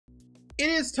It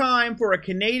is time for a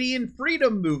Canadian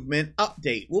Freedom Movement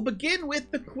update. We'll begin with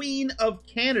the Queen of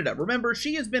Canada. Remember,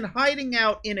 she has been hiding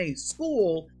out in a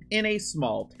school in a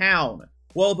small town.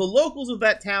 Well, the locals of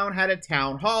that town had a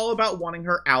town hall about wanting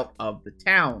her out of the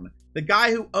town. The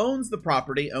guy who owns the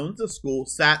property, owns the school,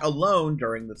 sat alone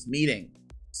during this meeting.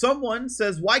 Someone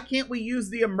says, why can't we use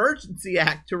the Emergency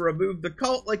Act to remove the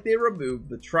cult like they removed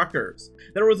the truckers?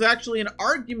 There was actually an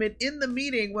argument in the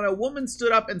meeting when a woman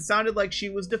stood up and sounded like she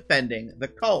was defending the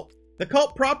cult. The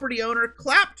cult property owner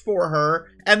clapped for her,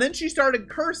 and then she started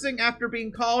cursing after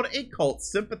being called a cult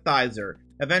sympathizer.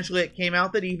 Eventually, it came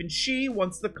out that even she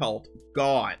wants the cult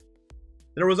gone.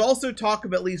 There was also talk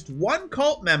of at least one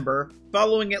cult member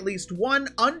following at least one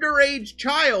underage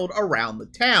child around the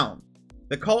town.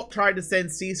 The cult tried to send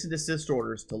cease and desist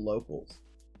orders to locals.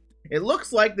 It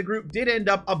looks like the group did end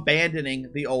up abandoning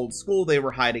the old school they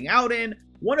were hiding out in.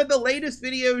 One of the latest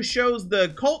videos shows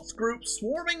the cult's group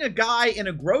swarming a guy in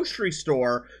a grocery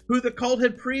store who the cult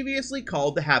had previously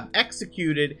called to have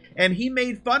executed, and he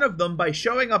made fun of them by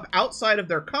showing up outside of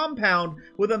their compound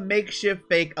with a makeshift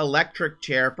fake electric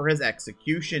chair for his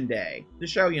execution day, to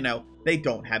show, they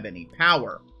don't have any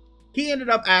power. He ended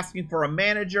up asking for a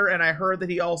manager, and I heard that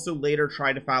he also later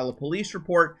tried to file a police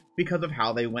report because of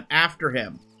how they went after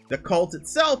him. The cult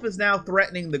itself is now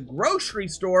threatening the grocery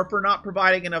store for not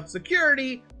providing enough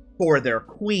security for their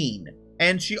queen.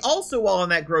 And she also, while in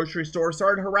that grocery store,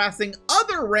 started harassing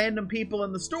other random people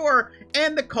in the store,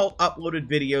 and the cult uploaded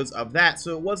videos of that,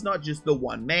 so it was not just the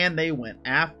one man they went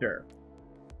after.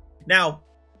 Now,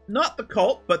 not the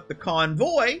cult, but the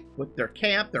convoy, with their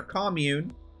camp, their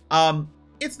commune,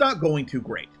 it's not going too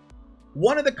great.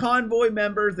 One of the convoy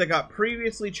members that got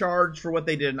previously charged for what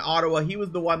they did in Ottawa, he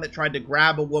was the one that tried to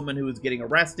grab a woman who was getting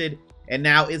arrested and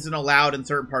now isn't allowed in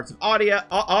certain parts of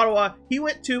Ottawa. He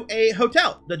went to a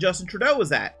hotel that Justin Trudeau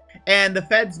was at, and the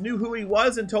feds knew who he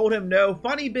was and told him no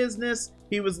funny business.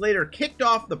 He was later kicked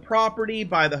off the property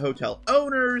by the hotel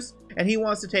owners, and he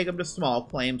wants to take him to small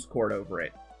claims court over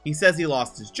it. He says he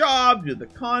lost his job due to the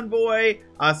convoy.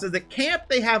 Says at camp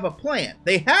they have a plan.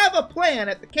 They have a plan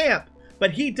at the camp,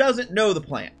 but he doesn't know the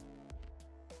plan.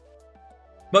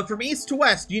 But from east to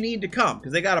west, you need to come,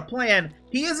 because they got a plan.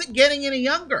 He isn't getting any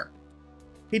younger.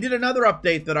 He did another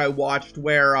update that I watched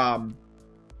where,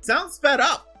 sounds fed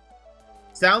up.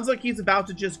 Sounds like he's about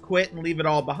to just quit and leave it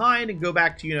all behind and go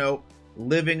back to,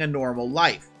 living a normal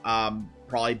life.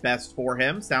 Probably best for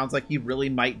him. Sounds like he really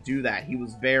might do that. He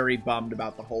was very bummed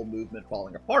about the whole movement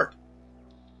falling apart.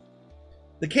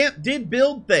 The camp did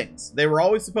build things. They were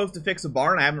always supposed to fix a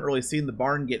barn. I haven't really seen the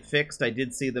barn get fixed. I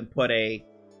did see them put a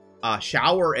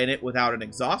shower in it without an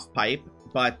exhaust pipe,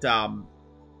 but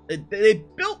they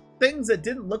built things that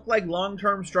didn't look like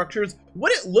long-term structures.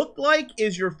 What it looked like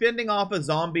is you're fending off a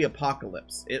zombie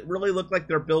apocalypse. It really looked like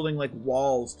they're building like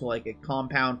walls to like a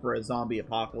compound for a zombie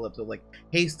apocalypse, of like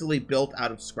hastily built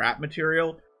out of scrap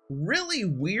material. Really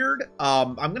weird.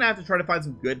 I'm gonna have to try to find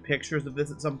some good pictures of this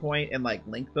at some point and like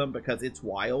link them because it's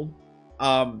wild.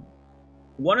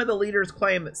 One of the leaders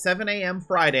claimed that 7 a.m.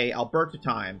 Friday, Alberta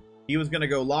time, he was gonna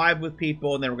go live with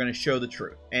people and they were gonna show the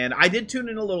truth. And I did tune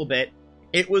in a little bit.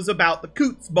 It was about the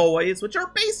Coots Boys, which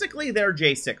are basically their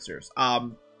J6ers.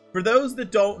 For those that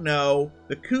don't know,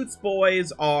 the Coots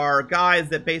Boys are guys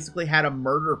that basically had a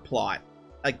murder plot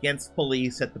against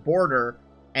police at the border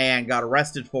and got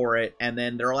arrested for it. And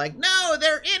then they're like, no,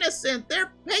 they're innocent.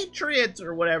 They're patriots,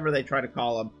 or whatever they try to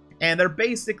call them. And they're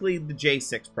basically the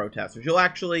J6 protesters. You'll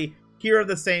actually hear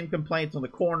the same complaints on the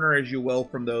corner as you will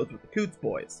from those with the Coots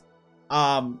Boys.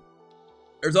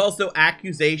 There's also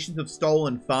accusations of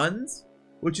stolen funds,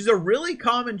 which is a really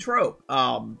common trope,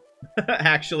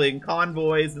 actually, in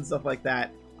convoys and stuff like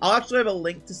that. I'll actually have a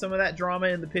link to some of that drama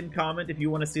in the pinned comment if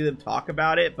you want to see them talk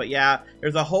about it. But yeah,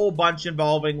 there's a whole bunch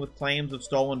involving with claims of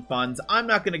stolen funds. I'm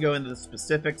not going to go into the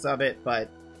specifics of it, but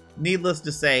needless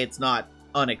to say, it's not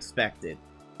unexpected.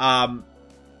 But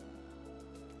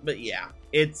yeah,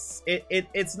 it's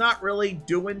not really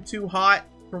doing too hot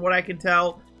from what I can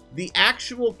tell. The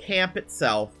actual camp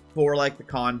itself for like the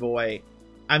convoy,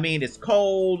 I mean, it's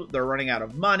cold, they're running out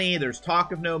of money, there's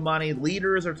talk of no money,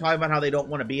 leaders are talking about how they don't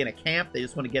want to be in a camp, they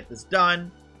just want to get this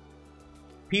done.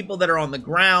 People that are on the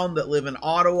ground that live in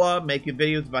Ottawa making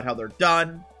videos about how they're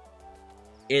done.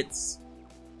 It's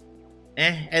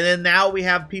And then now we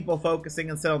have people focusing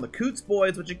instead on the Coots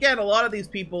Boys, which again, a lot of these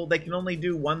people, they can only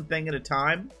do one thing at a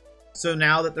time. So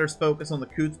now that there's focus on the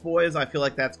Coots Boys, I feel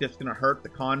like that's just going to hurt the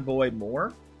convoy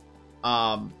more.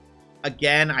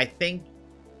 Again, I think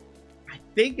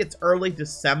it's early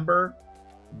December.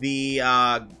 The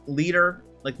leader,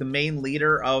 like the main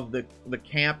leader of the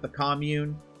camp, the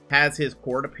commune, has his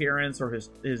court appearance or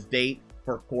his date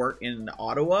for court in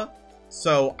Ottawa.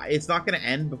 So it's not going to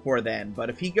end before then. But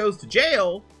if he goes to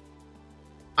jail,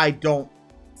 I don't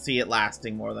see it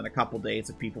lasting more than a couple days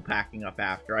of people packing up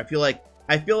after. I feel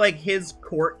like his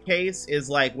court case is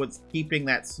like what's keeping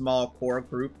that small core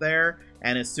group there.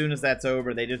 And as soon as that's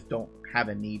over, they just don't have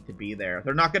a need to be there.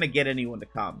 They're not going to get anyone to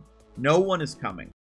come. No one is coming.